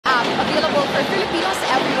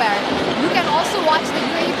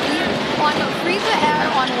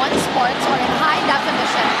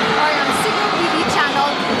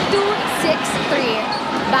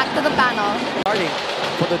to the panel. Starting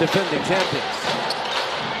for the defending champions.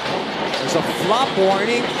 There's a flop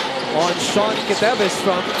warning on Sean Ketevis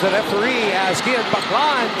from the referee as Kean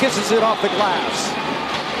Baclaan kisses it off the glass.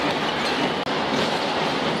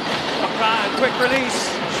 Baclaan, quick release,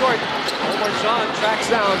 short. Omar Sean tracks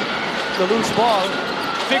down the loose ball.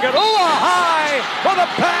 Figueroa high for the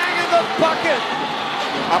bang in the bucket.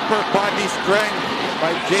 Upper body strength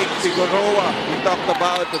by Jake Figueroa. We talked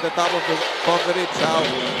about at the top of the coverage how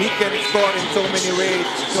he can score in so many ways,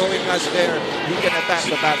 showing us there he can attack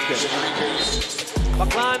the basket.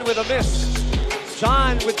 Baclaan with a miss.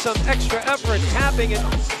 John with some extra effort tapping it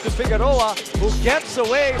to Figueroa, who gets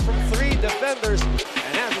away from three defenders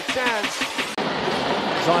and has a chance.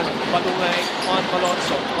 It's on Balungay on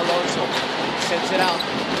Malonzo. Malonzo sends it out.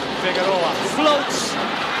 Figueroa floats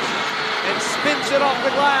and spins it off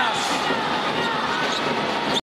the glass.